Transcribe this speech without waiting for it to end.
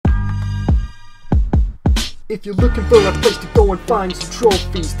If you're looking for a place to go and find some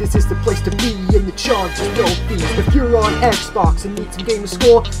trophies, this is the place to be, and the charge is no fees. If you're on Xbox and need some gamer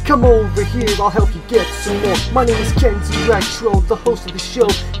score, come over here, I'll help you get some more. My name is Kenzie Retro, the host of the show,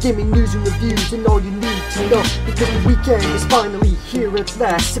 gaming news and reviews and all you need to know. Because the weekend is finally here at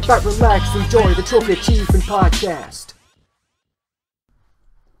last. Sit back, relax, enjoy the Trophy Achievement Podcast.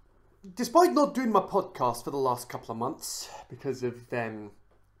 Despite not doing my podcast for the last couple of months because of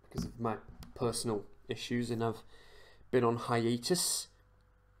my personal issues, and I've been on hiatus,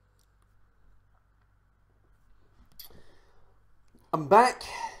 I'm back,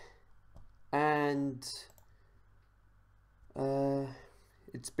 and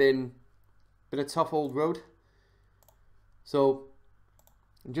it's been a tough old road. So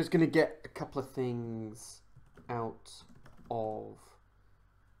I'm just gonna get a couple of things out of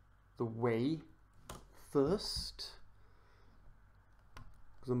the way first,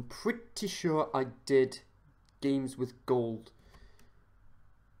 because I'm pretty sure I did Games with Gold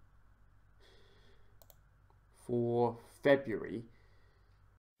for February.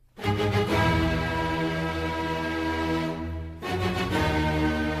 The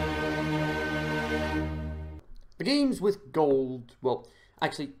Games with Gold, well,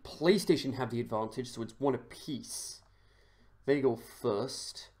 actually PlayStation have the advantage, so it's one apiece. They go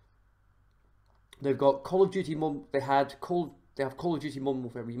first. They've got Call of Duty they have Call of Duty Modern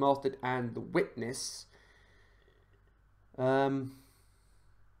Warfare Remastered and The Witness. And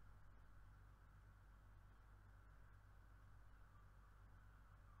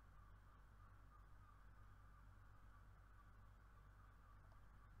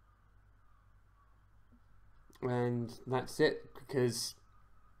that's it, because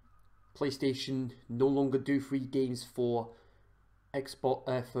PlayStation no longer do free games for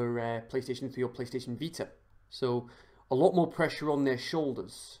PlayStation 3 or PlayStation Vita. So a lot more pressure on their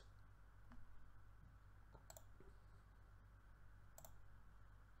shoulders.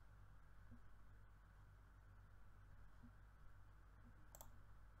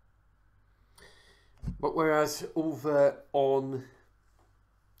 But whereas over on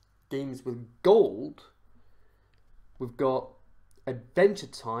Games with Gold, we've got Adventure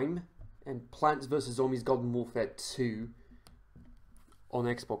Time and Plants vs. Zombies Garden Warfare 2 on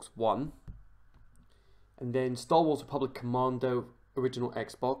Xbox One. And then Star Wars Republic Commando, original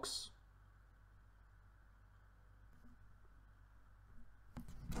Xbox.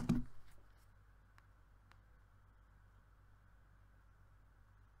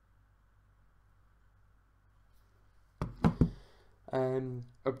 An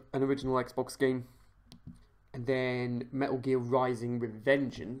original Xbox game. And then Metal Gear Rising: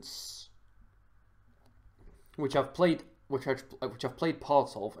 Revengeance, which I've played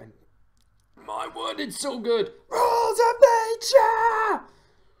parts of, and my word, it's so good! Rules of Nature!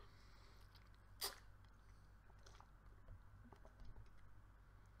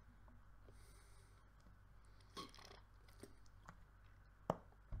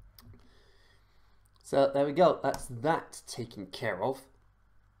 So there we go, that's that taken care of.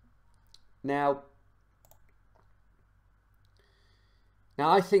 Now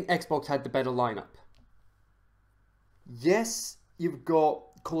I think Xbox had the better lineup. Yes, you've got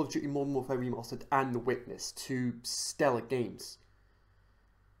Call of Duty Modern Warfare Remastered and The Witness, two stellar games.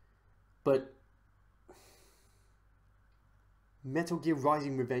 But Metal Gear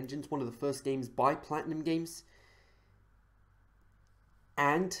Rising: Revengeance, one of the first games by Platinum Games,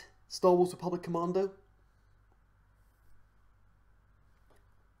 and Star Wars Republic Commando.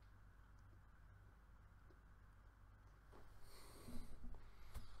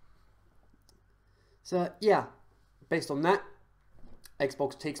 So yeah, based on that,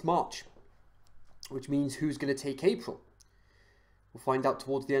 Xbox takes March, which means who's going to take April? We'll find out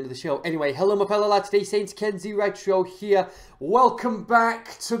towards the end of the show. Anyway, hello my fellow Latter-day Saints, Kenzie Retro here. Welcome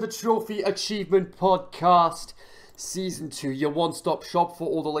back to the Trophy Achievement Podcast, Season 2, your one-stop shop for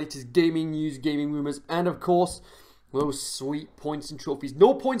all the latest gaming news, gaming rumors, and of course, those sweet points and trophies.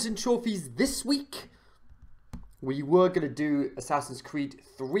 No points and trophies this week. We were going to do Assassin's Creed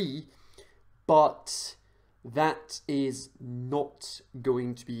 3, but that is not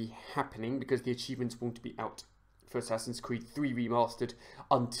going to be happening because the achievements won't be out for Assassin's Creed 3 Remastered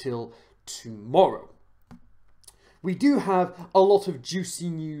until tomorrow. We do have a lot of juicy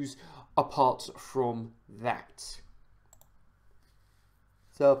news apart from that.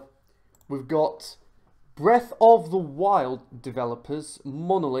 So, we've got Breath of the Wild developers,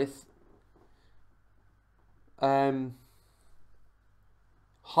 Monolith,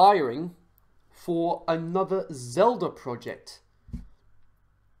 hiring for another Zelda project.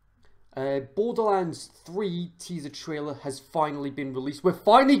 Borderlands 3 teaser trailer has finally been released. We're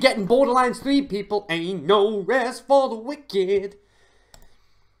finally getting Borderlands 3, people. Ain't no rest for the wicked.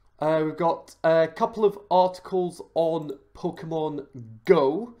 We've got a couple of articles on Pokemon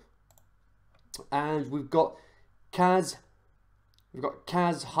Go. And we've got Kaz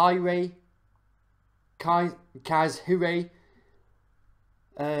Hire,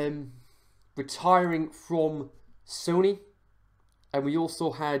 retiring from Sony. And we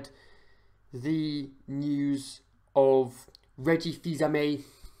also had the news of Reggie Fils-Aimé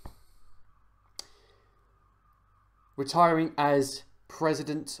retiring as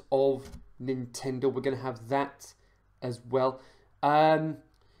president of Nintendo. We're going to have that as well.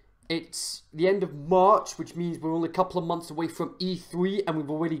 It's the end of March, which means we're only a couple of months away from E3, and we've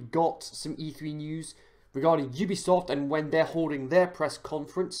already got some E3 news regarding Ubisoft and when they're holding their press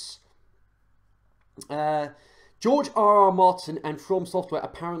conference. George R.R. Martin and From Software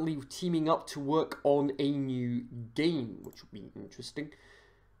apparently teaming up to work on a new game, which will be interesting.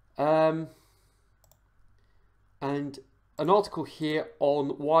 And an article here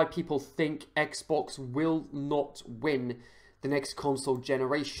on why people think Xbox will not win the next console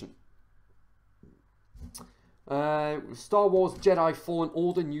generation. Star Wars Jedi Fallen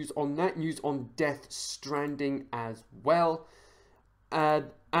Order, news on that, news on Death Stranding as well.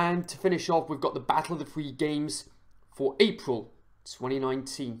 And to finish off, we've got the Battle of the Free Games for April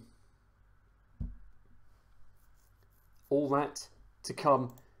 2019. All that to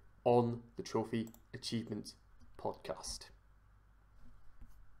come on the Trophy Achievement Podcast.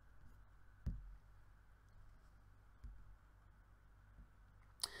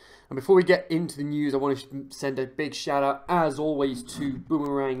 And before we get into the news, I want to send a big shout out, as always, to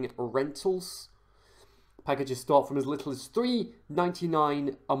Boomerang Rentals. Packages start from as little as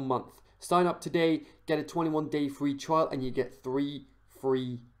 $3.99 a month. Sign up today, get a 21-day free trial, and you get 3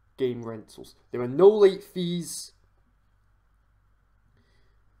 free game rentals. There are no late fees.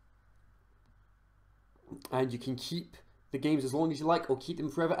 And you can keep the games as long as you like, or keep them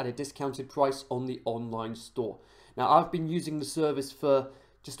forever at a discounted price on the online store. Now, I've been using the service for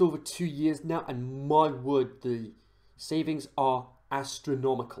just over 2 years now, and my word, the savings are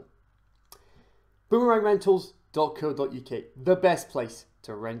astronomical. BoomerangRentals.co.uk, the best place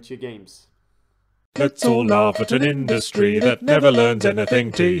to rent your games. Let's all laugh at an industry that never learns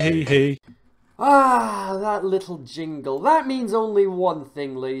anything, tee-hee-hee. Ah, that little jingle. That means only one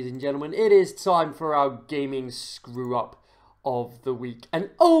thing, ladies and gentlemen. It is time for our gaming screw-up of the week. And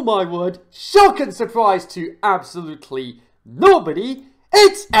oh my word, shock and surprise to absolutely nobody,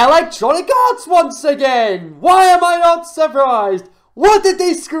 it's Electronic Arts once again! Why am I not surprised? What did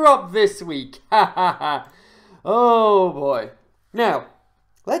they screw up this week? Ha ha ha. Oh boy. Now,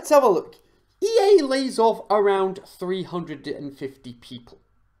 let's have a look. EA lays off around 350 people.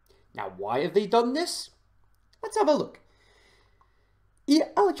 Now, why have they done this? Let's have a look.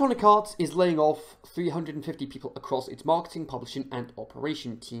 Electronic Arts is laying off 350 people across its marketing, publishing and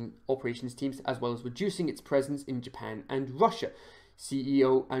operations teams, as well as reducing its presence in Japan and Russia.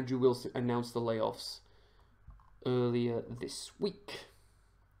 CEO Andrew Wilson announced the layoffs earlier this week.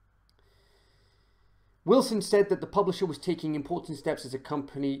 Wilson said that the publisher was taking important steps as a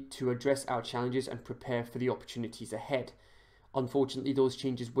company to address our challenges and prepare for the opportunities ahead. Unfortunately, those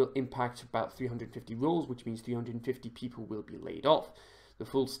changes will impact about 350 roles, which means 350 people will be laid off. The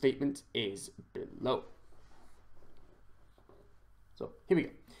full statement is below. So, here we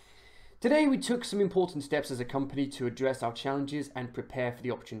go. Today, we took some important steps as a company to address our challenges and prepare for the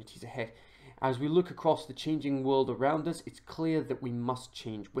opportunities ahead. As we look across the changing world around us, it's clear that we must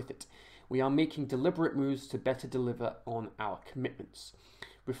change with it. We are making deliberate moves to better deliver on our commitments,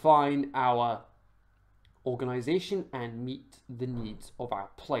 refine our organization, and meet the needs of our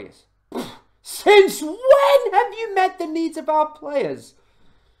players. Since when have you met the needs of our players?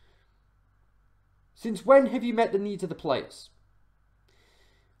 Since when have you met the needs of the players?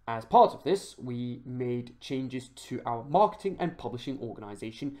 As part of this, we made changes to our marketing and publishing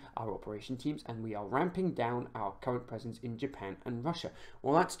organization, our operation teams, and we are ramping down our current presence in Japan and Russia.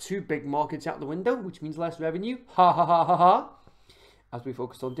 Well, that's 2 big markets out the window, which means less revenue. Ha ha ha ha ha. As we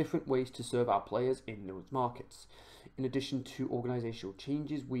focus on different ways to serve our players in those markets. In addition to organizational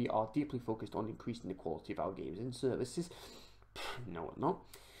changes, we are deeply focused on increasing the quality of our games and services. No, it's not.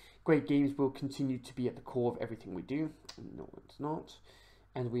 Great games will continue to be at the core of everything we do. No, it's not.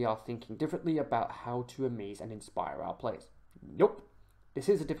 And we are thinking differently about how to amaze and inspire our players. Nope. This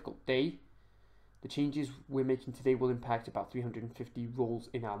is a difficult day. The changes we're making today will impact about 350 roles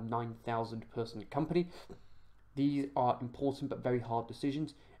in our 9,000 person company. These are important but very hard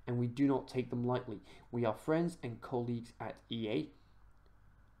decisions, and we do not take them lightly. We are friends and colleagues at EA.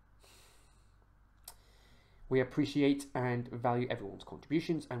 We appreciate and value everyone's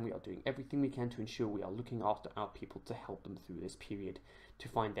contributions, and we are doing everything we can to ensure we are looking after our people to help them through this period to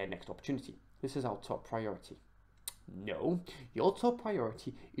find their next opportunity. This is our top priority. No, your top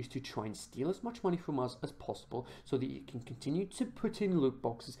priority is to try and steal as much money from us as possible so that you can continue to put in loot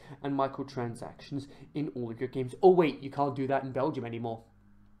boxes and microtransactions in all of your games. Oh wait, you can't do that in Belgium anymore.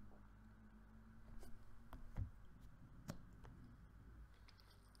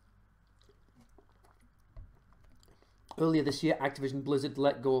 Earlier this year, Activision Blizzard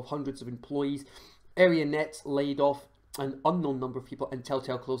let go of hundreds of employees, AreaNet laid off an unknown number of people, and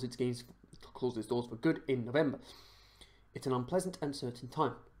Telltale closed its doors for good in November. It's an unpleasant, uncertain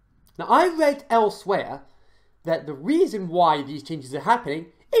time. Now, I read elsewhere that the reason why these changes are happening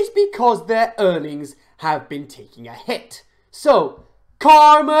is because their earnings have been taking a hit. So,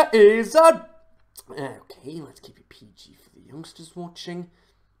 karma is a... Okay, let's keep it PG for the youngsters watching.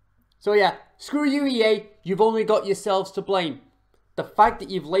 So yeah, screw you EA, you've only got yourselves to blame. The fact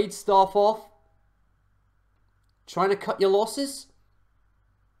that you've laid staff off, trying to cut your losses,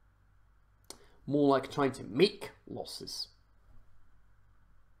 more like trying to make losses.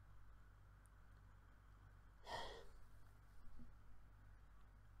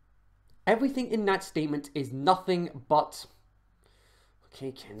 Everything in that statement is nothing but...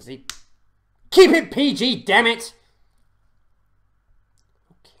 Okay, Kenzie. Keep it PG, damn it!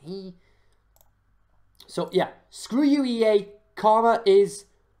 Okay. So, yeah. Screw you, EA. Karma is...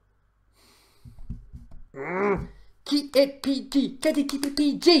 Keep it PG. Kenzie, keep it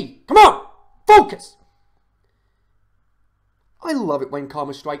PG. Come on! Focus! I love it when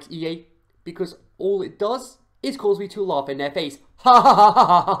karma strikes EA, because all it does is cause me to laugh in their face. Ha ha ha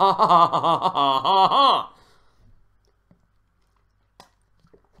ha ha ha ha ha ha ha!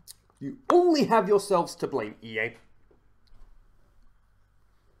 You only have yourselves to blame, EA.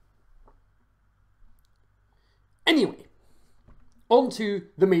 Anyway, on to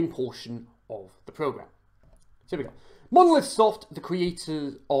the main portion of the program. So here we go. Monolith Soft, the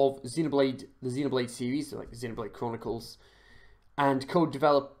creators of Xenoblade, the Xenoblade series, like Xenoblade Chronicles, and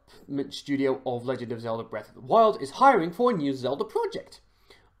co-development studio of Legend of Zelda Breath of the Wild, is hiring for a new Zelda project.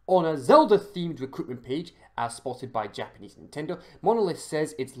 On a Zelda-themed recruitment page, as spotted by Japanese Nintendo, Monolith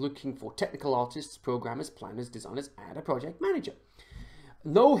says it's looking for technical artists, programmers, planners, designers, and a project manager.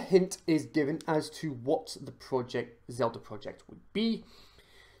 No hint is given as to what the Zelda project would be,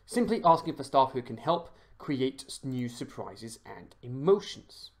 simply asking for staff who can help create new surprises and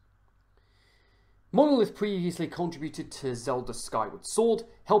emotions. Monolith previously contributed to Zelda Skyward Sword,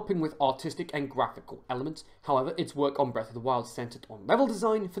 helping with artistic and graphical elements. However, its work on Breath of the Wild centered on level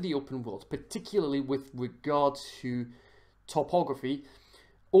design for the open world, particularly with regard to topography.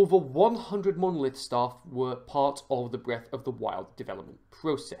 Over 100 Monolith staff were part of the Breath of the Wild development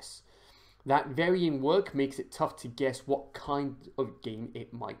process. That varying work makes it tough to guess what kind of game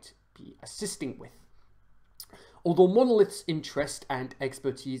it might be assisting with. Although Monolith's interest and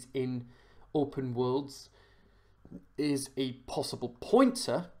expertise in open worlds is a possible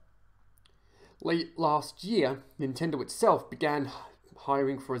pointer, late last year, Nintendo itself began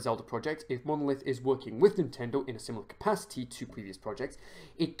hiring for a Zelda project. If Monolith is working with Nintendo in a similar capacity to previous projects,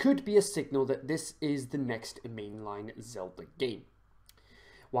 it could be a signal that this is the next mainline Zelda game.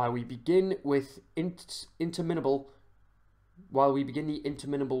 While we begin with the interminable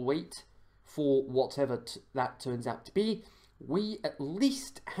wait for whatever that turns out to be, we at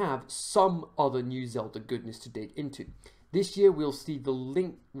least have some other new Zelda goodness to dig into. This year we'll see the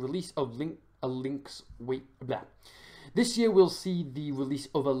release of Link's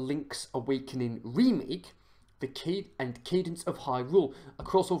Awakening remake, the Cadence of Hyrule, a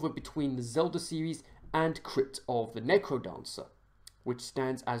crossover between the Zelda series and Crypt of the Necrodancer, which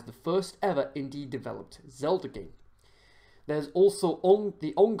stands as the first ever indie-developed Zelda game. There's also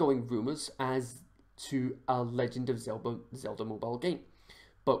the ongoing rumours as to a Legend of Zelda mobile game,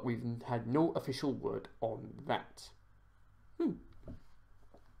 but we've had no official word on that.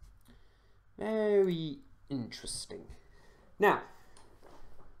 Very interesting. Now,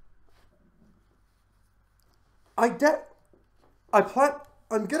 I'm gonna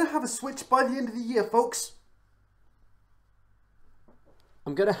have a Switch by the end of the year, folks.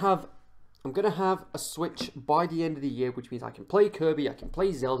 I'm gonna have a Switch by the end of the year, which means I can play Kirby, I can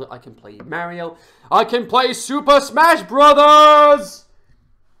play Zelda, I can play Mario, I can play Super Smash Brothers!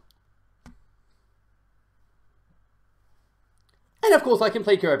 And of course I can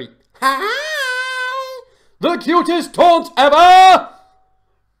play Kirby. Hi! The cutest taunt ever!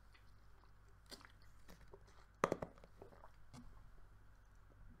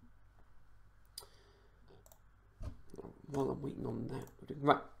 While I'm waiting on that.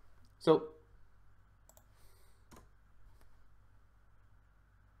 Right. So,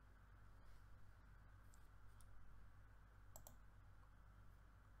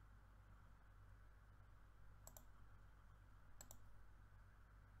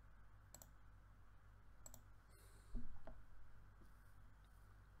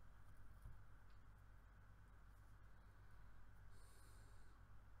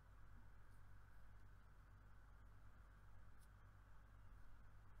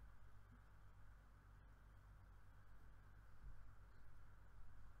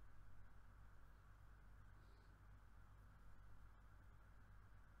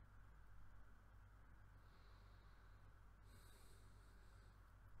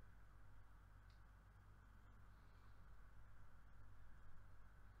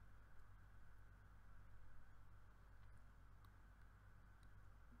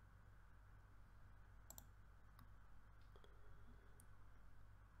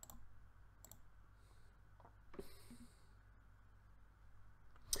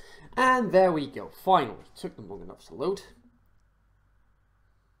 And there we go. Finally. Took them long enough to load.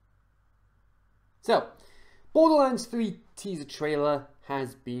 So, Borderlands 3 teaser trailer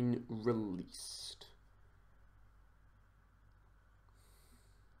has been released.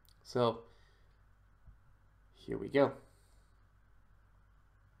 So, here we go.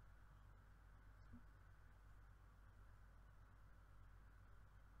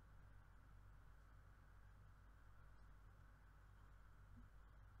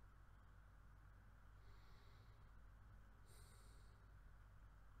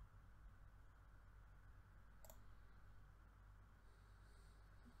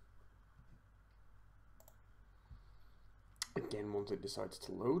 Again, once it decides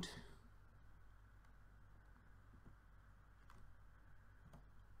to load.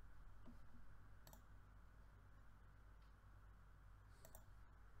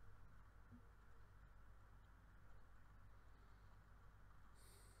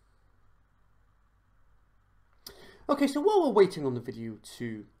 Okay, so while we're waiting on the video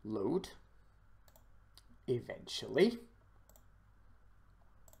to load, eventually,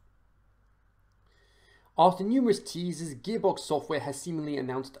 after numerous teasers, Gearbox Software has seemingly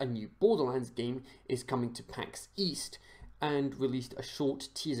announced a new Borderlands game is coming to PAX East and released a short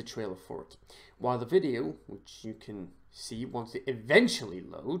teaser trailer for it. While the video, which you can see once it eventually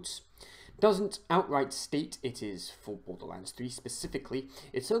loads, doesn't outright state it is for Borderlands 3 specifically,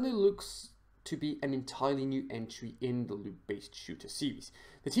 it certainly looks to be an entirely new entry in the loot-based shooter series.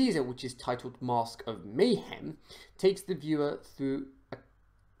 The teaser, which is titled Mask of Mayhem, takes the viewer through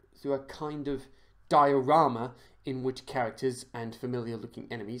a kind of diorama in which characters and familiar looking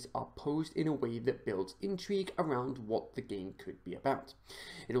enemies are posed in a way that builds intrigue around what the game could be about.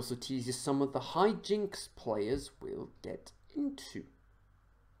 It also teases some of the hijinks players will get into.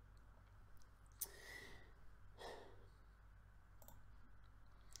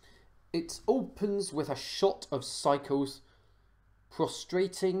 It opens with a shot of Psycho's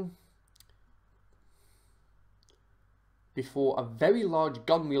prostrating before a very large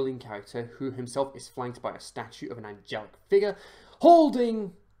gun-wielding character who himself is flanked by a statue of an angelic figure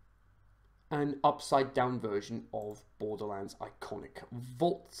holding an upside-down version of Borderlands' iconic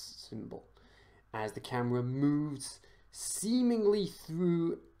vault symbol. As the camera moves seemingly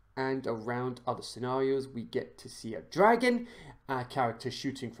through and around other scenarios, we get to see a dragon, a character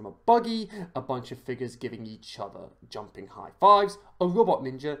shooting from a buggy, a bunch of figures giving each other jumping high fives, a robot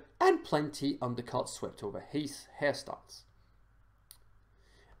ninja, and plenty undercut swept over hairstyles.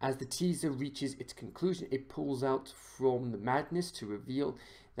 As the teaser reaches its conclusion, it pulls out from the madness to reveal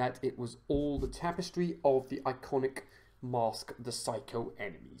that it was all the tapestry of the iconic mask the Psycho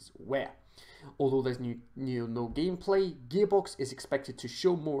enemies wear. Although there's no gameplay, Gearbox is expected to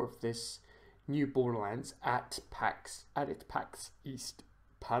show more of this new Borderlands at its PAX East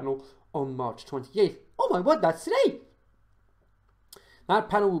panel on March 28th. Oh my word, that's today! That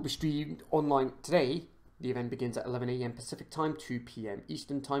panel will be streamed online today. The event begins at 11 AM Pacific Time, 2 PM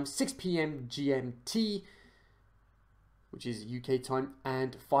Eastern Time, 6 PM GMT, which is UK time,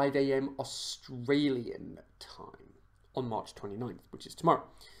 and 5 AM Australian time on March 29th, which is tomorrow.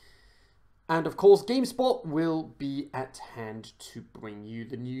 And of course, GameSpot will be at hand to bring you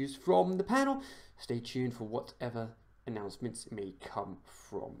the news from the panel. Stay tuned for whatever announcements may come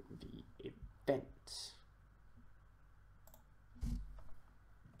from the event.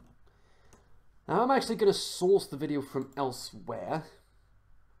 Now, I'm actually going to source the video from elsewhere.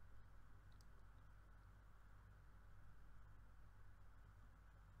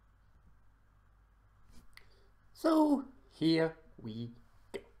 So, here we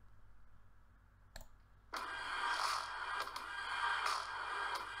go.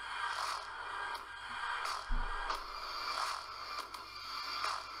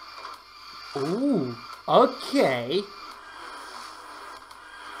 Ooh, okay.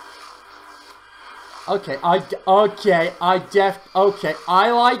 Okay, I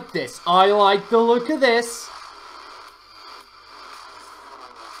like this. I like the look of this.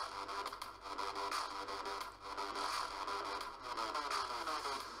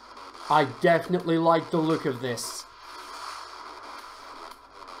 I definitely like the look of this.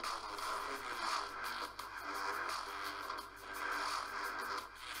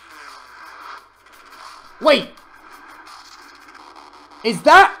 Wait! Is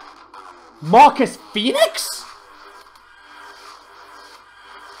that Marcus Phoenix?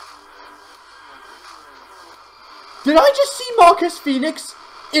 Did I just see Marcus Phoenix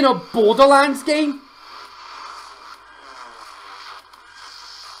in a Borderlands game?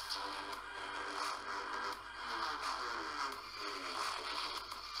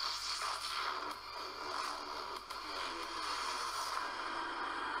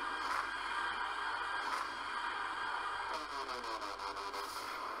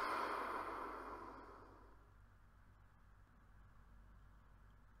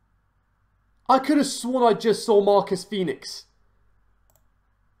 I could have sworn I just saw Marcus Phoenix.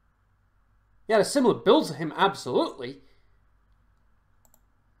 He had a similar build to him, absolutely.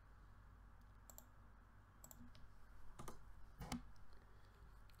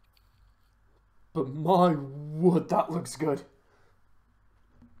 But my word, that looks good.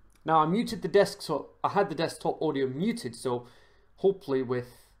 Now I muted the desktop. I had the desktop audio muted, so hopefully with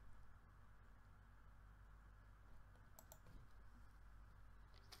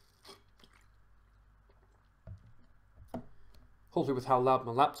how loud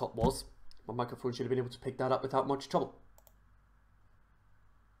my laptop was, my microphone should have been able to pick that up without much trouble.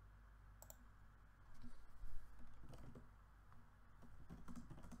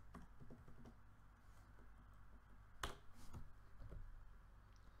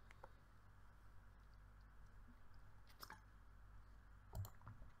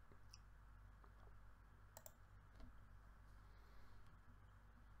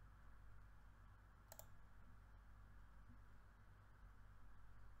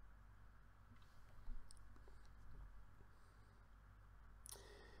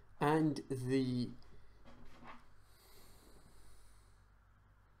 And the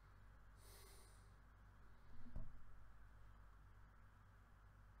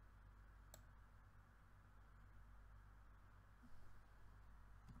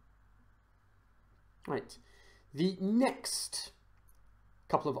next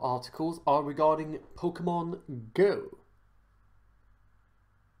couple of articles are regarding Pokemon Go.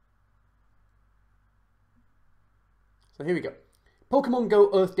 So here we go. Pokemon Go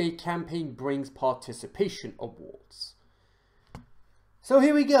Earth Day campaign brings participation awards. So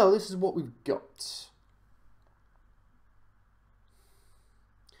here we go. This is what we've got.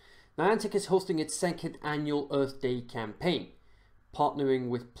 Niantic is hosting its second annual Earth Day campaign, partnering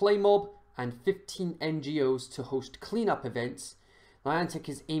with Playmob and 15 NGOs to host cleanup events. Niantic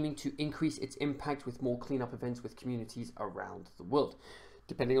is aiming to increase its impact with more cleanup events with communities around the world.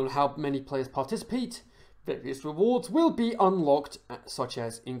 Depending on how many players participate, various rewards will be unlocked, such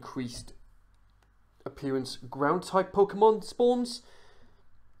as increased appearance ground-type Pokemon spawns,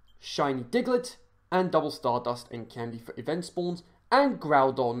 shiny Diglett, and double Stardust and Candy for event spawns, and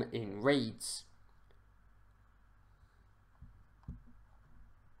Groudon in raids.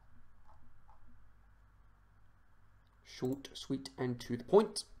 Short, sweet, and to the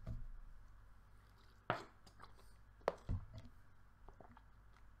point.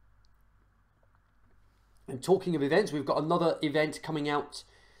 And talking of events, we've got another event coming out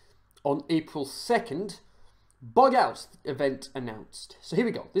on April 2nd. Bug Out event announced. So here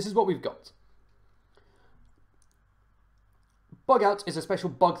we go. This is what we've got. Bug Out is a special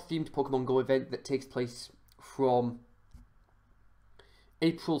bug-themed Pokemon Go event that takes place from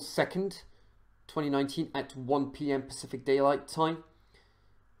April 2nd, 2019 at 1 PM Pacific Daylight Time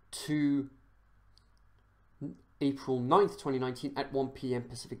to April 9th, 2019 at 1 PM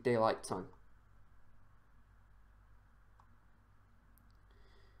Pacific Daylight Time.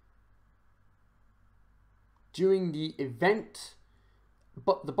 During the event,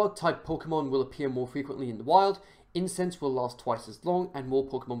 the bug-type Pokemon will appear more frequently in the wild, incense will last twice as long, and more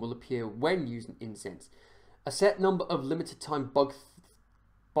Pokemon will appear when using incense. A set number of limited-time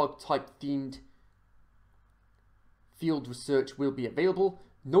bug-type themed field research will be available.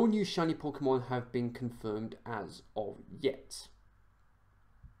 No new shiny Pokemon have been confirmed as of yet.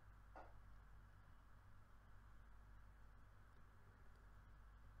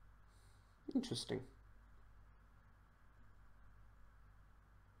 Interesting.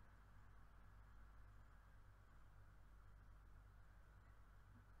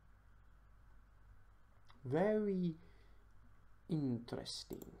 Very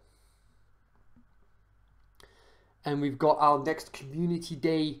interesting. And we've got our next Community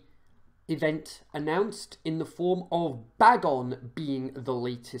Day event announced in the form of Bagon being the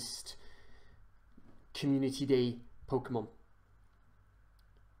latest Community Day Pokemon.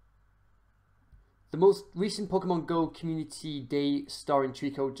 The most recent Pokemon Go Community Day star in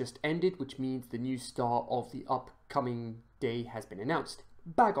Trico just ended, which means the new star of the upcoming day has been announced.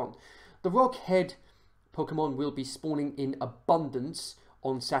 Bagon. The Rockhead Pokemon will be spawning in abundance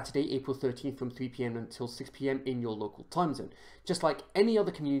on Saturday, April 13th from 3 PM until 6 PM in your local time zone. Just like any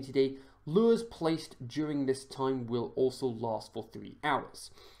other Community Day, lures placed during this time will also last for 3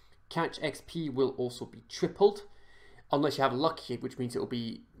 hours. Catch XP will also be tripled, unless you have a Lucky Hit, which means it will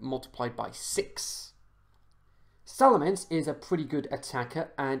be multiplied by 6. Salamence is a pretty good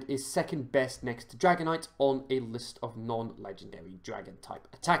attacker and is second best next to Dragonite on a list of non-legendary Dragon-type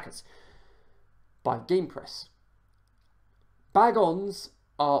attackers by GamePress. Bag-ons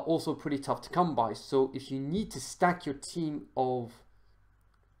are also pretty tough to come by, so if you need to stack your team of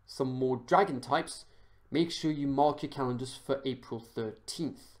some more dragon types, make sure you mark your calendars for April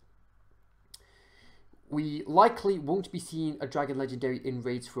 13th. We likely won't be seeing a dragon legendary in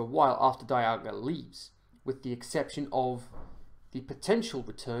raids for a while after Dialga leaves, with the exception of the potential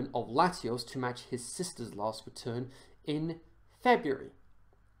return of Latios to match his sister's last return in February.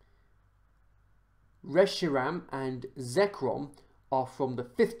 Reshiram and Zekrom are from the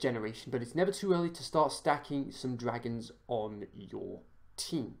 5th generation, but it's never too early to start stacking some dragons on your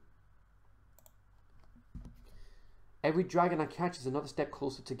team. Every dragon I catch is another step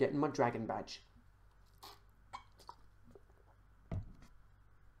closer to getting my dragon badge.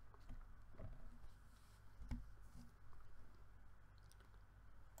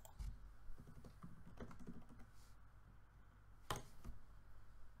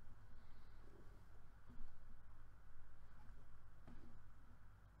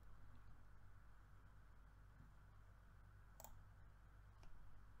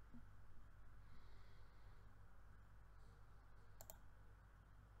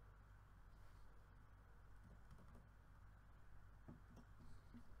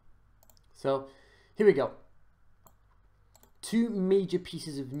 So, here we go. Two major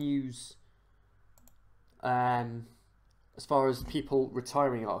pieces of news as far as people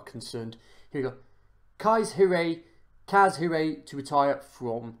retiring are concerned. Here we go. Kaz Hirai to retire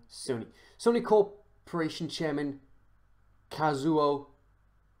from Sony. Sony Corporation Chairman Kazuo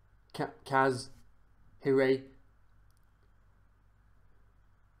Kaz Hirai,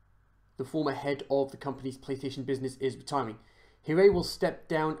 the former head of the company's PlayStation business, is retiring. Hirai will step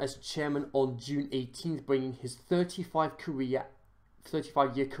down as chairman on June 18th, bringing his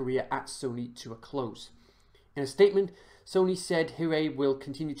 35-year career at Sony to a close. In a statement, Sony said Hirai will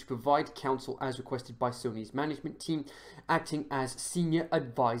continue to provide counsel as requested by Sony's management team, acting as senior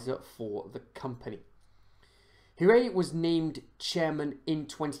advisor for the company. Hirai was named chairman in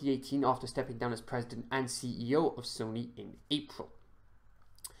 2018 after stepping down as president and CEO of Sony in April.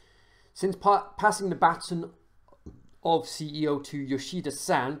 Since passing the baton of CEO to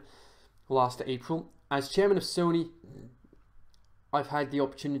Yoshida-san last April, as chairman of Sony, I've had the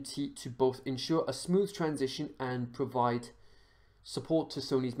opportunity to both ensure a smooth transition and provide support to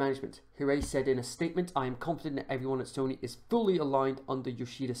Sony's management. Hirai said in a statement, "I am confident that everyone at Sony is fully aligned under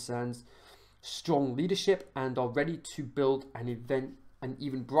Yoshida-san's strong leadership and are ready to build an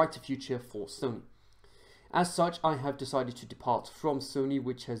even brighter future for Sony. As such, I have decided to depart from Sony,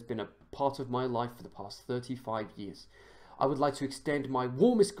 which has been a part of my life for the past 35 years. I would like to extend my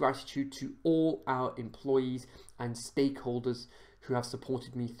warmest gratitude to all our employees and stakeholders who have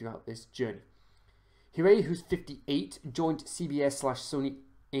supported me throughout this journey." Hirai, who's 58, joined CBS/Sony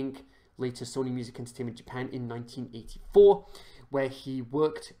Inc., later Sony Music Entertainment Japan, in 1984, where he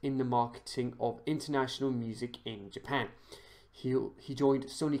worked in the marketing of international music in Japan. He joined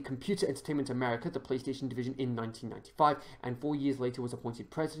Sony Computer Entertainment America, the PlayStation division, in 1995, and 4 years later was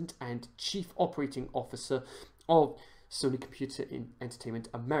appointed President and Chief Operating Officer of Sony Computer Entertainment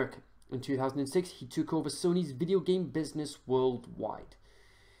America. In 2006, he took over Sony's video game business worldwide.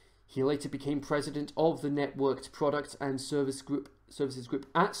 He later became President of the Networked Products and Services Group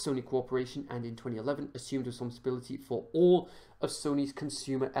at Sony Corporation, and in 2011 assumed responsibility for all of Sony's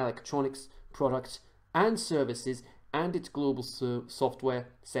consumer electronics products and services and its global software,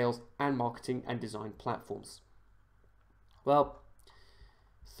 sales, and marketing and design platforms. Well,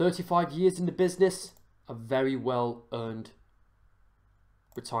 35 years in the business, a very well-earned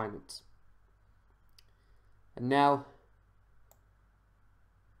retirement. And now,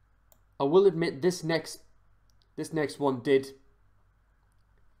 I will admit this next one did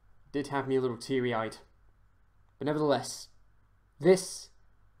have me a little teary-eyed. But nevertheless, this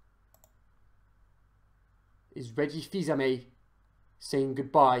is Reggie Fils-Aimé saying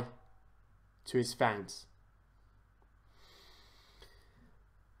goodbye to his fans.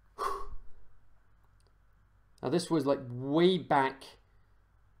 Now this was like way back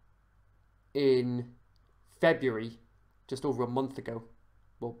in February, just over a month ago.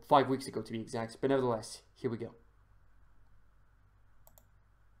 Well, 5 weeks ago to be exact, but nevertheless, here we go.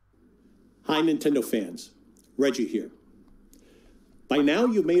 Hi Nintendo fans, Reggie here. By now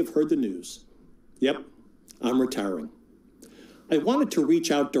you may have heard the news. Yep, I'm retiring. I wanted to reach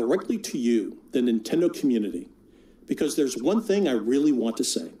out directly to you, the Nintendo community, because there's one thing I really want to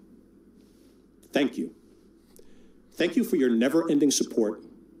say. Thank you. Thank you for your never-ending support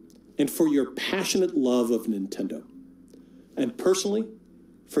and for your passionate love of Nintendo. And personally,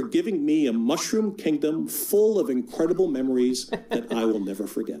 for giving me a Mushroom Kingdom full of incredible memories that I will never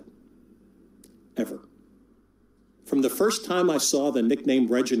forget. Ever. From the first time I saw the nickname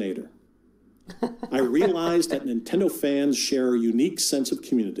Reginator, I realized that Nintendo fans share a unique sense of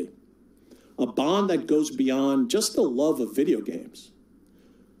community, a bond that goes beyond just the love of video games.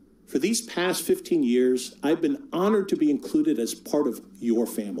 For these past 15 years, I've been honored to be included as part of your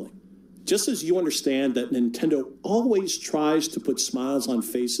family. Just as you understand that Nintendo always tries to put smiles on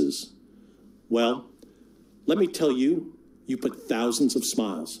faces, well, let me tell you, you put thousands of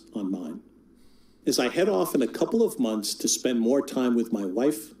smiles on mine. As I head off in a couple of months to spend more time with my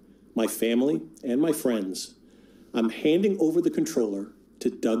wife, my family, and my friends, I'm handing over the controller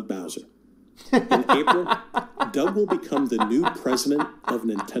to Doug Bowser. In April, Doug will become the new president of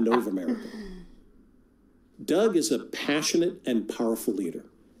Nintendo of America. Doug is a passionate and powerful leader,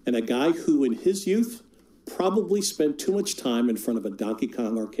 and a guy who, in his youth, probably spent too much time in front of a Donkey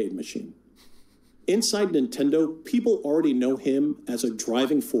Kong arcade machine. Inside Nintendo, people already know him as a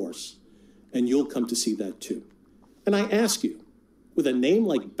driving force, and you'll come to see that too. And I ask you, with a name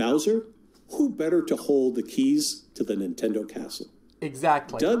like Bowser, who better to hold the keys to the Nintendo castle?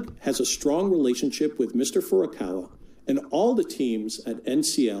 Exactly. Doug has a strong relationship with Mr. Furukawa and all the teams at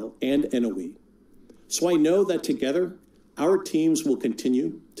NCL and NOE. So I know that together, our teams will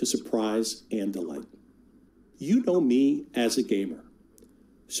continue to surprise and delight. You know me as a gamer,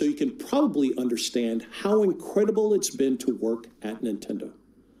 so you can probably understand how incredible it's been to work at Nintendo,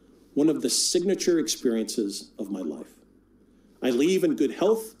 one of the signature experiences of my life. I leave in good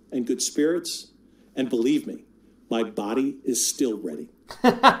health and good spirits, and believe me, my body is still ready.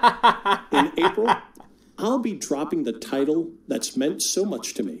 In April, I'll be dropping the title that's meant so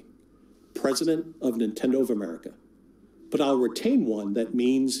much to me, President of Nintendo of America. But I'll retain one that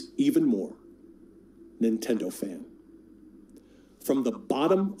means even more, Nintendo fan. From the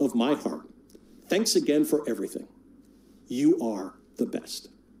bottom of my heart, thanks again for everything. You are the best.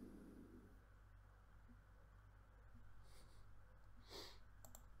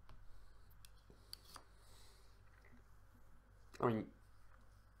 I mean,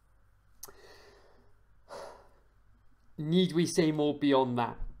 need we say more beyond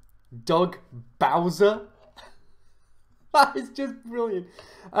that? Doug Bowser? That is just brilliant.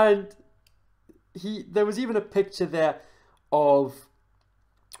 And there was even a picture there of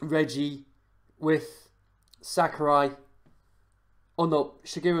Reggie with Sakurai, oh no,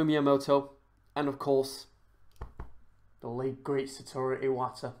 Shigeru Miyamoto, and of course, the late great Satoru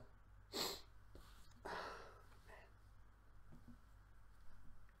Iwata.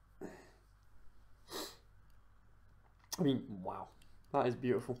 I mean, wow, that is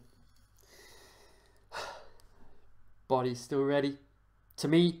beautiful. Body's still ready. To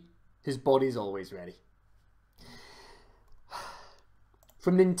me, his body's always ready.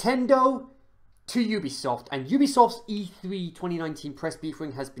 From Nintendo to Ubisoft, and Ubisoft's E3 2019 press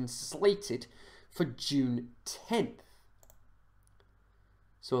briefing has been slated for June 10th.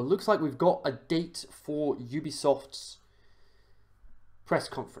 So it looks like we've got a date for Ubisoft's press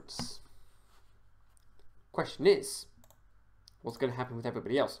conference. Question is, what's going to happen with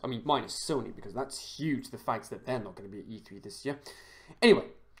everybody else? I mean, minus Sony, because that's huge, the fact that they're not going to be at E3 this year. Anyway,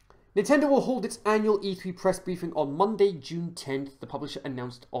 Nintendo will hold its annual E3 press briefing on Monday, June 10th, the publisher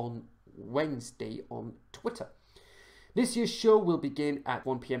announced on Wednesday on Twitter. This year's show will begin at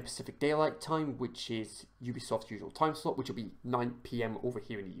 1 PM Pacific Daylight Time, which is Ubisoft's usual time slot, which will be 9 PM over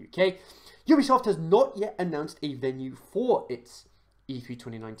here in the UK. Ubisoft has not yet announced a venue for its E3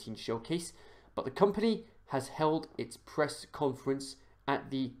 2019 showcase, but the company has held its press conference at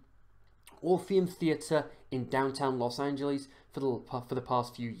the Orpheum Theatre in downtown Los Angeles for the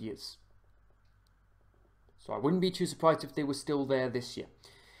past few years. So I wouldn't be too surprised if they were still there this year.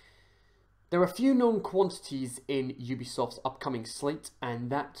 There are a few known quantities in Ubisoft's upcoming slate, and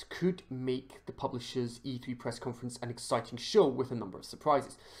that could make the publisher's E3 press conference an exciting show with a number of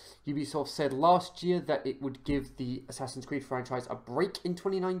surprises. Ubisoft said last year that it would give the Assassin's Creed franchise a break in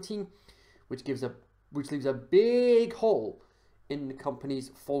 2019, which leaves a big hole in the company's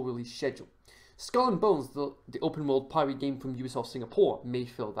fall release schedule. Skull and Bones, the open-world pirate game from Ubisoft Singapore, may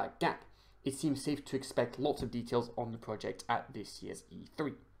fill that gap. It seems safe to expect lots of details on the project at this year's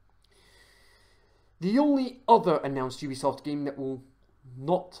E3. The only other announced Ubisoft game that will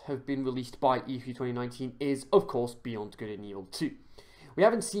not have been released by E3 2019 is, of course, Beyond Good and Evil 2. We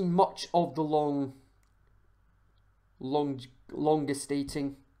haven't seen much of the long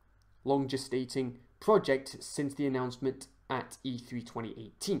gestating project since the announcement at E3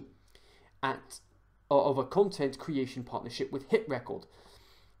 2018 of a content creation partnership with Hit Record,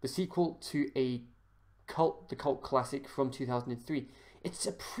 the sequel to the cult classic from 2003. It's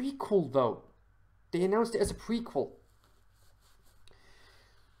a prequel though. They announced it as a prequel.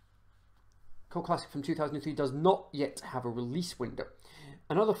 cult classic from 2003, does not yet have a release window.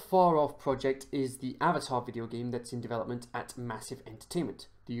 Another far-off project is the Avatar video game that's in development at Massive Entertainment,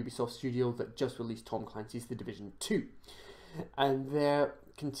 the Ubisoft studio that just released Tom Clancy's The Division 2. And there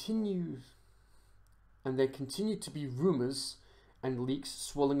continue to be rumours and leaks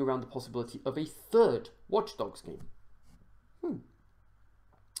swirling around the possibility of a third Watch Dogs game.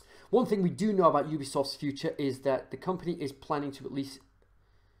 One thing we do know about Ubisoft's future is that the company is planning to release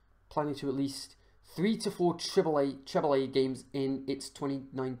 3 to 4 AAA games in its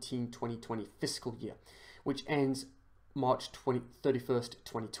 2019-2020 fiscal year, which ends March 31st,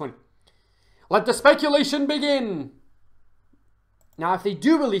 2020. Let the speculation begin! Now, if they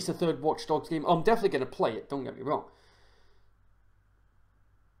do release a third Watch Dogs game, I'm definitely going to play it, don't get me wrong.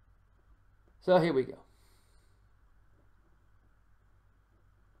 So here we go.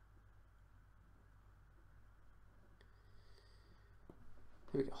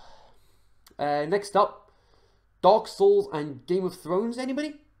 Here we go. Next up, Dark Souls and Game of Thrones.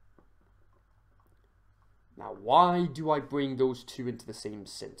 Anybody? Now, why do I bring those two into the same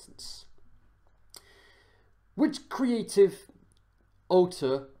sentence? Which creative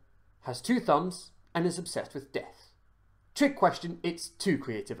auteur has 2 thumbs and is obsessed with death? Trick question, it's 2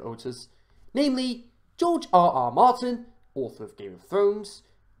 creative auteurs. Namely, George R.R. Martin, author of Game of Thrones,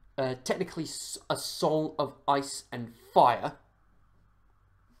 technically A Song of Ice and Fire,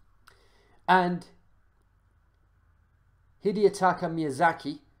 and Hidetaka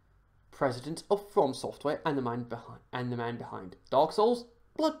Miyazaki, president of From Software and the man behind Dark Souls,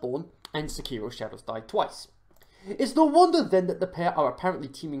 Bloodborne, and Sekiro Shadows Die Twice. It's no wonder then that the pair are apparently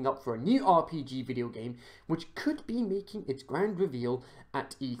teaming up for a new RPG video game, which could be making its grand reveal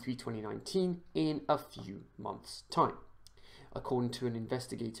at E3 2019 in a few months' time. According to an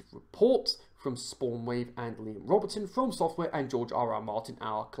investigative report from Spawnwave and Liam Robertson, From Software and George R.R. Martin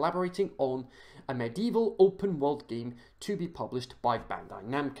are collaborating on a medieval open-world game to be published by Bandai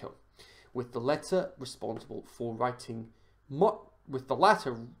Namco, with the latter responsible for writing much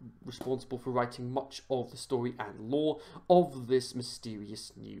of the story and lore of this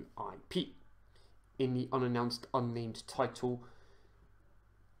mysterious new IP. In the unannounced unnamed title,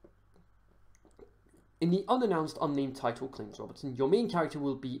 claims Robertson, your main character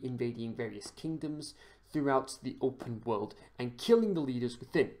will be invading various kingdoms throughout the open world and killing the leaders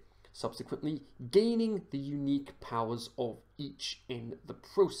within, subsequently gaining the unique powers of each in the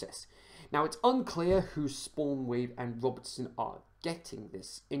process. Now, it's unclear who Spawnwave and Robertson are getting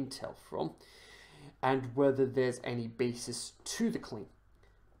this intel from, and whether there's any basis to the claim,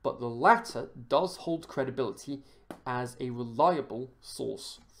 but the latter does hold credibility as a reliable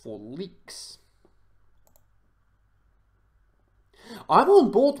source for leaks. I'm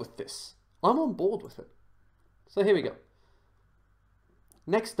on board with this. I'm on board with it. So here we go.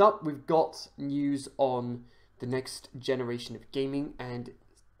 Next up, we've got news on the next generation of gaming, and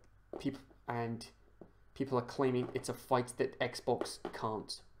people are claiming it's a fight that Xbox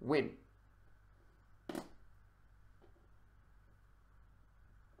can't win.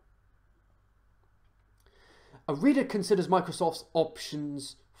 A reader considers Microsoft's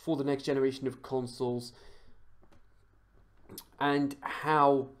options for the next generation of consoles and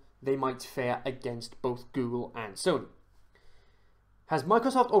how they might fare against both Google and Sony. Has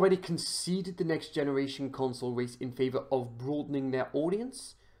Microsoft already conceded the next generation console race in favor of broadening their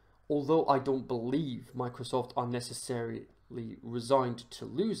audience? Although I don't believe Microsoft are necessarily resigned to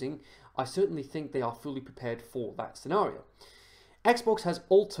losing, I certainly think they are fully prepared for that scenario. Xbox has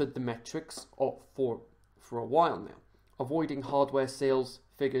altered the metrics for a while now, avoiding hardware sales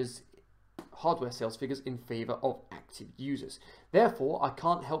figures in favor of active users. Therefore, I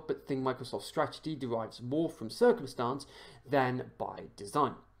can't help but think Microsoft's strategy derives more from circumstance than by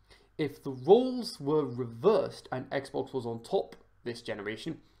design. If the roles were reversed and Xbox was on top this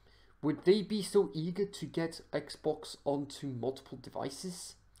generation, would they be so eager to get Xbox onto multiple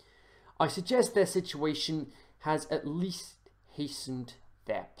devices? I suggest their situation has at least hastened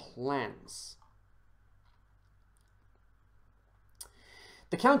their plans.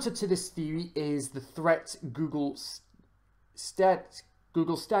 The counter to this theory is the threat Google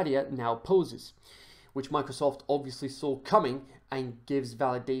Stadia now poses, which Microsoft obviously saw coming and gives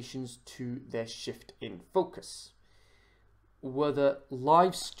validations to their shift in focus. Whether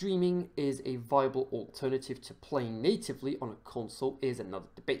live streaming is a viable alternative to playing natively on a console is another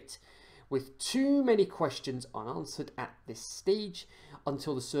debate, with too many questions unanswered at this stage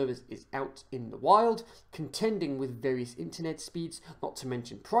until the service is out in the wild, contending with various internet speeds, not to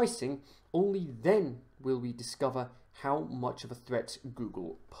mention pricing. Only then will we discover how much of a threat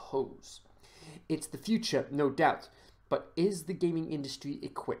Google pose. It's the future, no doubt, but is the gaming industry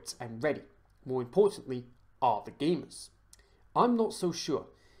equipped and ready? more importantly, are the gamers? I'm not so sure.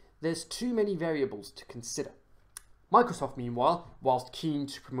 There's too many variables to consider. Microsoft, meanwhile, whilst keen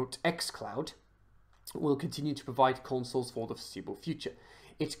to promote xCloud, will continue to provide consoles for the foreseeable future.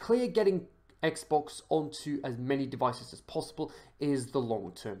 It's clear getting Xbox onto as many devices as possible is the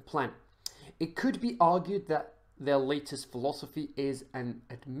long-term plan. It could be argued that their latest philosophy is an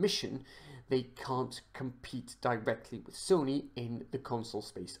admission they can't compete directly with Sony in the console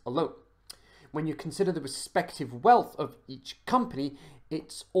space alone. When you consider the respective wealth of each company,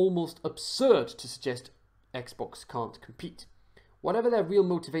 it's almost absurd to suggest Xbox can't compete. Whatever their real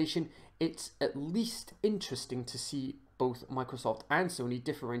motivation, it's at least interesting to see both Microsoft and Sony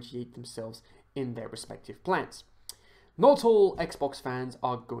differentiate themselves in their respective plans. Not all Xbox fans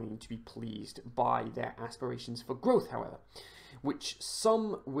are going to be pleased by their aspirations for growth, however, which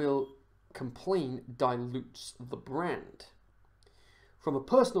some will complain dilutes the brand. From a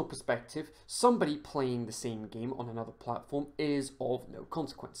personal perspective, somebody playing the same game on another platform is of no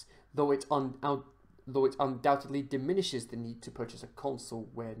consequence, though it undoubtedly diminishes the need to purchase a console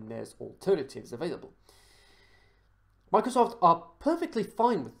when there's alternatives available. Microsoft are perfectly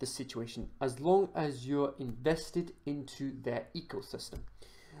fine with this situation as long as you're invested into their ecosystem.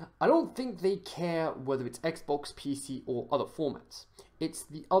 I don't think they care whether it's Xbox, PC or other formats. It's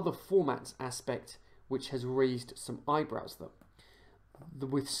the other formats aspect which has raised some eyebrows though.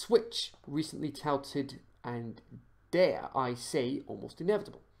 With Switch recently touted and, dare I say, almost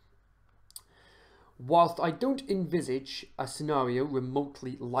inevitable. Whilst I don't envisage a scenario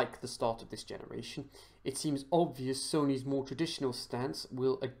remotely like the start of this generation, it seems obvious Sony's more traditional stance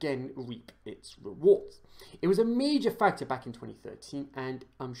will again reap its rewards. It was a major factor back in 2013 and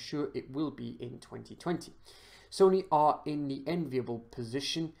I'm sure it will be in 2020. Sony are in the enviable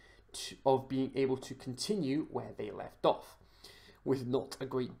position of being able to continue where they left off, with not a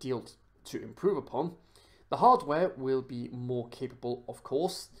great deal to improve upon. The hardware will be more capable, of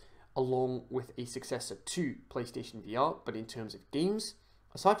course, along with a successor to PlayStation VR, but in terms of games,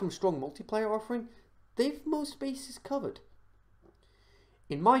 aside from a strong multiplayer offering, they've most bases covered.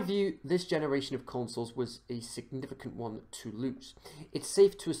 In my view, this generation of consoles was a significant one to lose. It's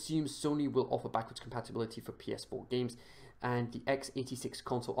safe to assume Sony will offer backwards compatibility for PS4 games, and the x86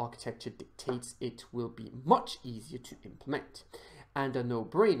 console architecture dictates it will be much easier to implement, and a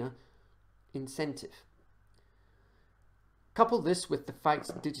no-brainer incentive. Couple this with the fact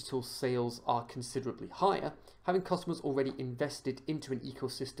that digital sales are considerably higher, having customers already invested into an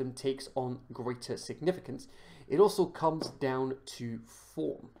ecosystem takes on greater significance. It also comes down to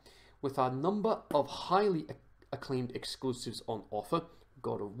form. With a number of highly acclaimed exclusives on offer,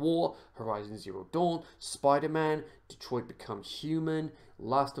 God of War, Horizon Zero Dawn, Spider-Man, Detroit Become Human,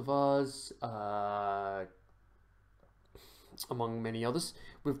 Last of Us, among many others.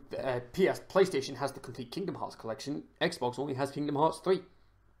 With PlayStation has the complete Kingdom Hearts collection, Xbox only has Kingdom Hearts 3.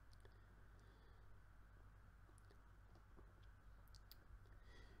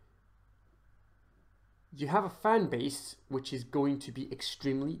 You have a fan base which is going to be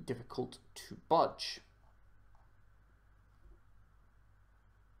extremely difficult to budge.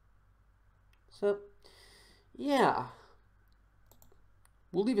 So, yeah,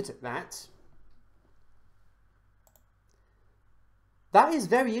 we'll leave it at that. That is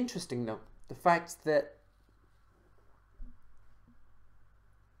very interesting, though. The fact that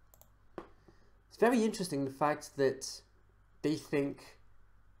they think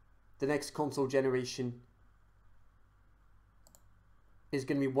the next console generation is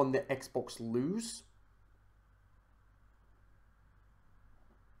going to be one that Xbox lose.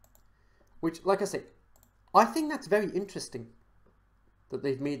 Which, like I say, I think that's very interesting that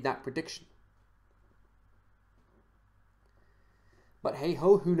they've made that prediction. But hey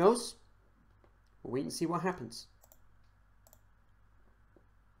ho, who knows? We'll wait and see what happens.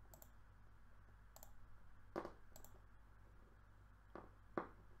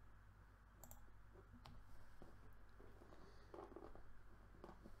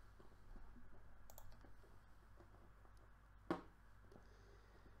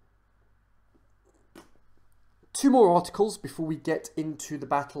 Two more articles before we get into the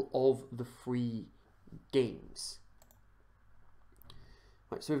battle of the free games.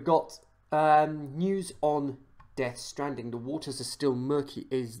 Right, so we've got news on Death Stranding. The waters are still murky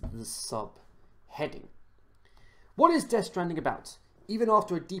is the subheading. What is Death Stranding about? Even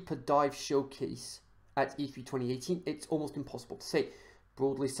after a deeper dive showcase at E3 2018, it's almost impossible to say.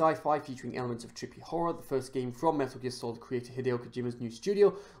 Broadly sci-fi featuring elements of trippy horror, the first game from Metal Gear Solid creator Hideo Kojima's new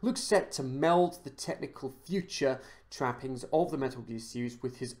studio looks set to meld the technical future trappings of the Metal Gear series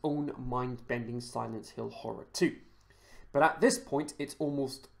with his own mind-bending Silent Hill horror too. But at this point, it's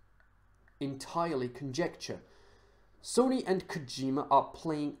almost entirely conjecture. Sony and Kojima are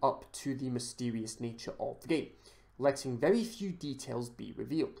playing up to the mysterious nature of the game, letting very few details be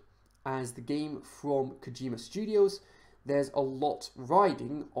revealed. As the game from Kojima Studios, there's a lot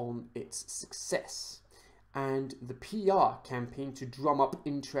riding on its success, and the PR campaign to drum up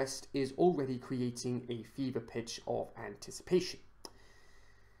interest is already creating a fever pitch of anticipation.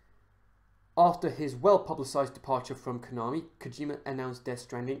 After his well-publicized departure from Konami, Kojima announced Death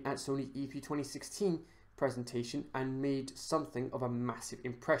Stranding at Sony E3 2016 presentation and made something of a massive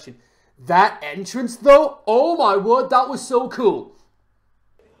impression. That entrance though, oh my word, that was so cool.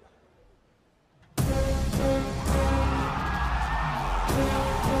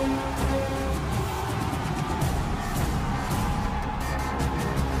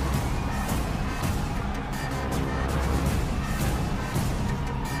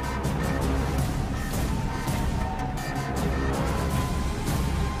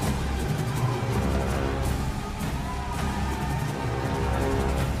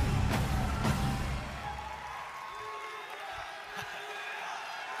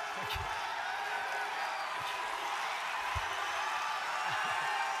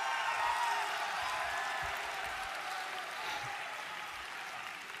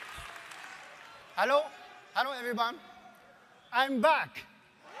 Hello? Hello, everyone. I'm back.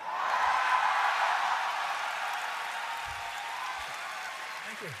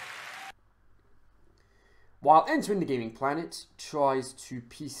 Thank you. While entering the gaming planet tries to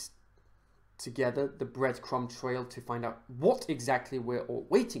piece together the breadcrumb trail to find out what exactly we're all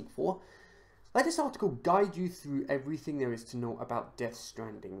waiting for, let this article guide you through everything there is to know about Death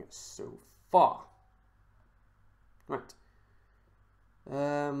Stranding so far. Right.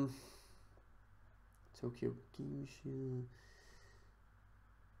 Tokyo Game Show.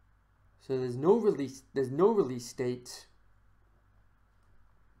 So there's no release date. There's no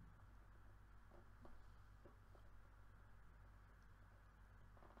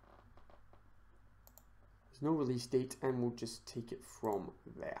release date, and we'll just take it from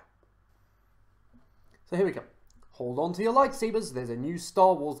there. So here we go. Hold on to your lightsabers, there's a new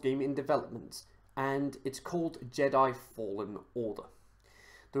Star Wars game in development, and it's called Jedi Fallen Order.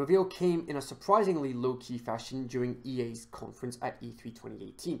 The reveal came in a surprisingly low-key fashion during EA's conference at E3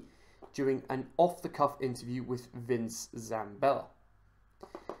 2018, during an off-the-cuff interview with Vince Zambella,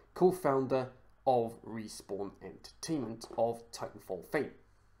 co-founder of Respawn Entertainment of Titanfall fame.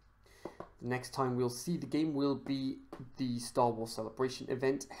 The next time we'll see the game will be the Star Wars Celebration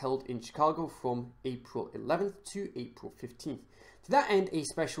event held in Chicago from April 11th to April 15th. To that end, a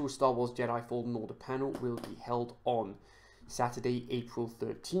special Star Wars Jedi Fallen Order panel will be held on Saturday, April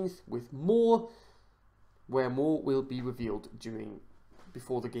 13th, with more will be revealed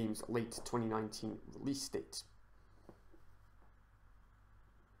before the game's late 2019 release date.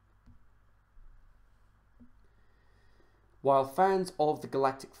 While fans of the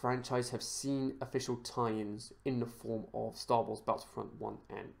Galactic franchise have seen official tie-ins in the form of Star Wars Battlefront 1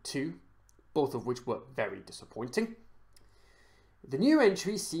 and 2, both of which were very disappointing, the new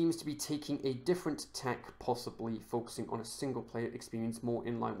entry seems to be taking a different tack, possibly focusing on a single-player experience more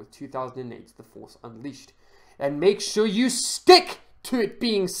in line with 2008's The Force Unleashed. And make sure you stick to it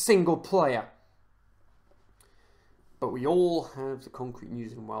being single-player! But we all have the concrete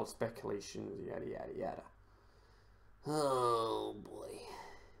news and wild speculations, yada yada yada. Oh boy.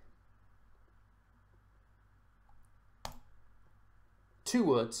 Two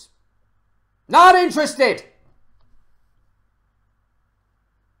words. Not interested!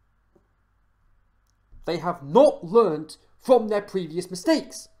 They have not learned from their previous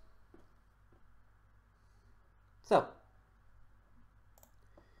mistakes. So,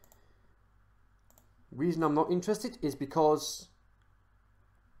 the reason I'm not interested is because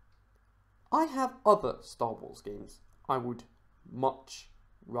I have other Star Wars games I would much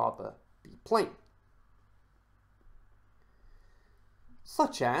rather be playing.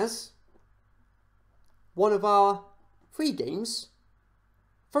 Such as one of our free games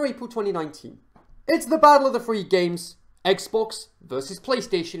for April 2019. It's the Battle of the Free Games, Xbox versus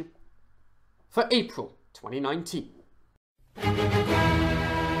PlayStation, for April 2019.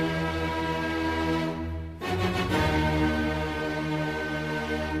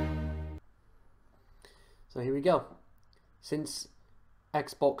 So here we go. Since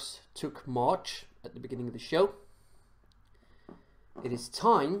Xbox took March at the beginning of the show, it is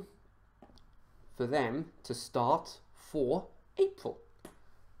time for them to start for April.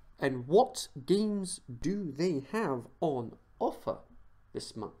 And what games do they have on offer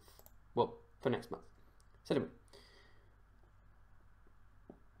this month? Well, for next month. So anyway.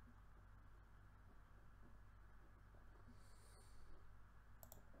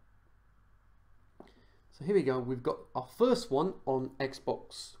 So here we go. We've got our first one on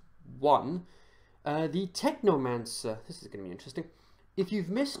Xbox One. The Technomancer. This is going to be interesting. If you've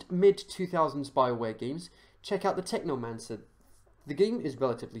missed mid-2000s BioWare games, check out the Technomancer. The game is a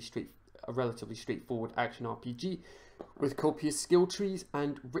relatively straightforward action RPG with copious skill trees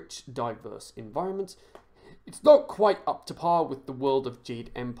and rich, diverse environments. It's not quite up to par with the world of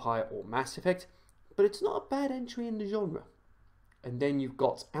Jade Empire or Mass Effect, but it's not a bad entry in the genre. And then you've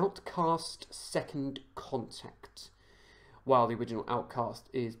got Outcast Second Contact. While the original Outcast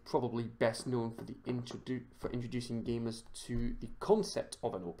is probably best known for introducing gamers to the concept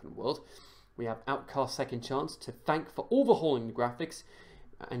of an open world, we have Outcast Second Chance to thank for overhauling the graphics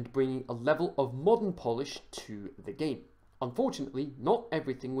and bringing a level of modern polish to the game. Unfortunately, not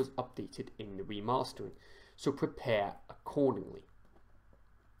everything was updated in the remastering, so prepare accordingly.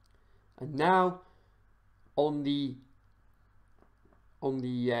 And now, on the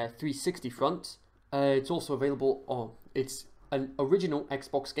 360 front, it's also available on. It's an original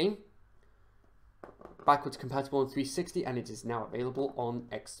Xbox game, backwards compatible on 360, and it is now available on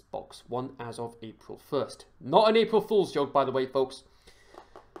Xbox One as of April 1st. Not an April Fool's joke, by the way, folks.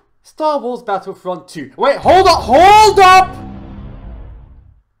 Star Wars Battlefront 2. Wait, hold up, hold up!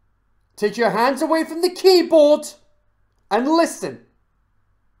 Take your hands away from the keyboard and listen.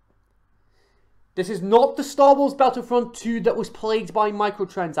 This is not the Star Wars Battlefront 2 that was plagued by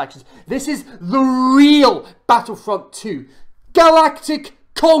microtransactions. This is the real Battlefront 2. Galactic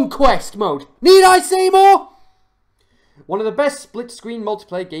Conquest mode. Need I say more? One of the best split-screen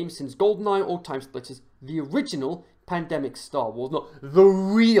multiplayer games since GoldenEye or Time Splitters. The original Pandemic Star Wars, no, the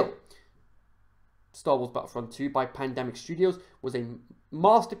real Star Wars Battlefront 2 by Pandemic Studios was a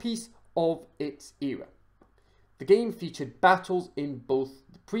masterpiece of its era. The game featured battles in both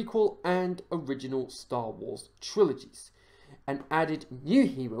the prequel and original Star Wars trilogies, and added new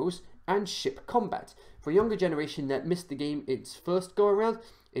heroes and ship combat. For a younger generation that missed the game its first go around,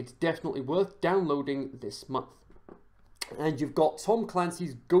 it's definitely worth downloading this month. And you've got Tom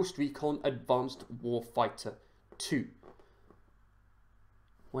Clancy's Ghost Recon Advanced Warfighter 2.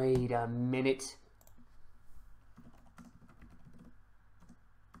 Wait a minute.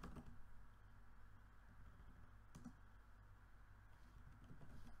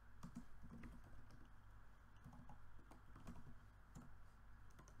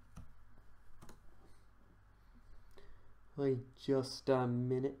 Wait just a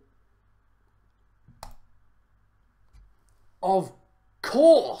minute. Of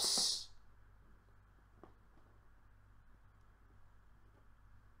course!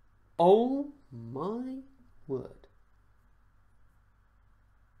 Oh my word.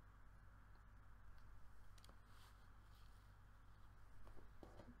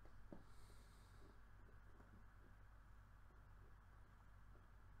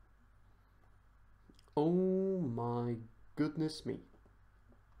 Oh my goodness me.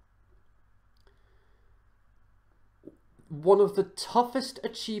 One of the toughest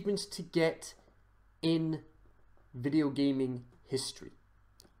achievements to get in video gaming history.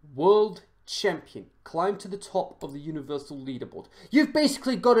 World Champion. Climb to the top of the Universal Leaderboard. You've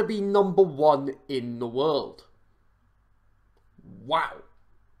basically got to be #1 in the world. Wow.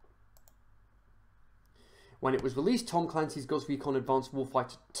 When it was released, Tom Clancy's Ghost Recon Advanced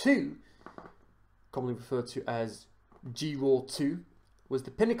Warfighter 2, commonly referred to as GWAR 2, was the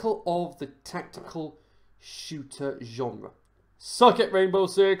pinnacle of the tactical shooter genre. Suck it, Rainbow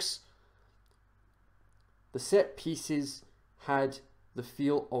Six! The set pieces had the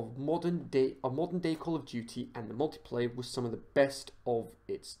feel of modern day Call of Duty, and the multiplayer was some of the best of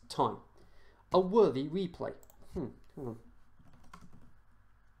its time. A worthy replay. Hold on.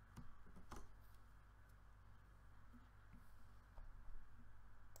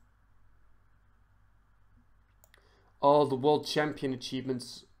 Oh, the World Champion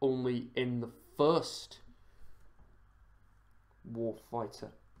achievements only in the first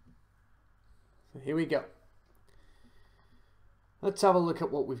Warfighter. So here we go. Let's have a look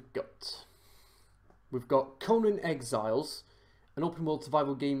at what we've got. We've got Conan Exiles, an open world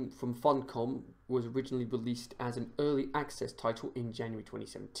survival game from Funcom, was originally released as an early access title in January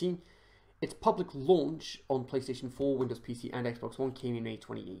 2017. Its public launch on PlayStation 4, Windows PC and Xbox One came in May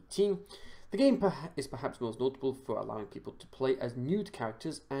 2018. The game is perhaps most notable for allowing people to play as nude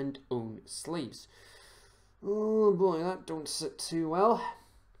characters and own slaves. Oh boy, that don't sit too well.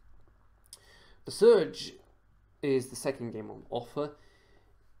 The Surge is the second game on offer.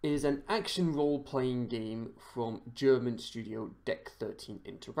 It is an action role-playing game from German studio Deck 13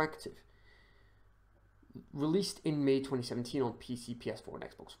 Interactive. Released in May 2017 on PC, PS4 and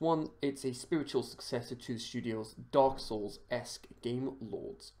Xbox One, it's a spiritual successor to the studio's Dark Souls-esque game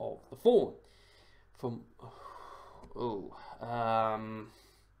Lords of the Fallen. from... Oh.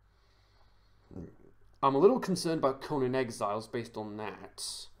 I'm a little concerned about Conan Exiles based on that.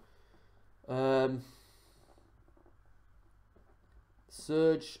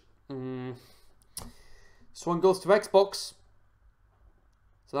 Surge. This one goes to Xbox.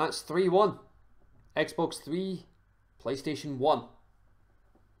 So that's 3-1. Xbox 3, PlayStation 1.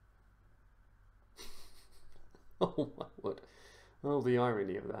 Oh my word. Oh, the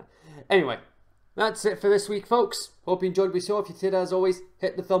irony of that. Anyway, that's it for this week, folks. Hope you enjoyed what you saw. If you did, as always,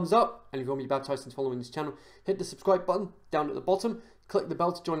 hit the thumbs up. And if you want to be baptized into following this channel, hit the subscribe button down at the bottom. Click the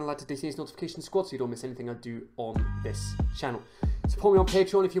bell to join the Latter-day Saints notification squad so you don't miss anything I do on this channel. Support me on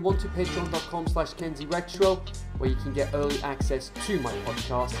Patreon if you want to. Patreon.com/KenzieRetro, where you can get early access to my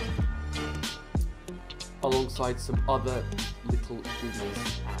podcast alongside some other little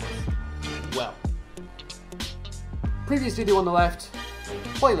goodies as well. Previous video on the left,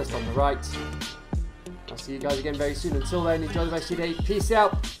 playlist on the right. I'll see you guys again very soon. Until then, enjoy the rest of your day. Peace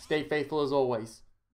out. Stay faithful as always.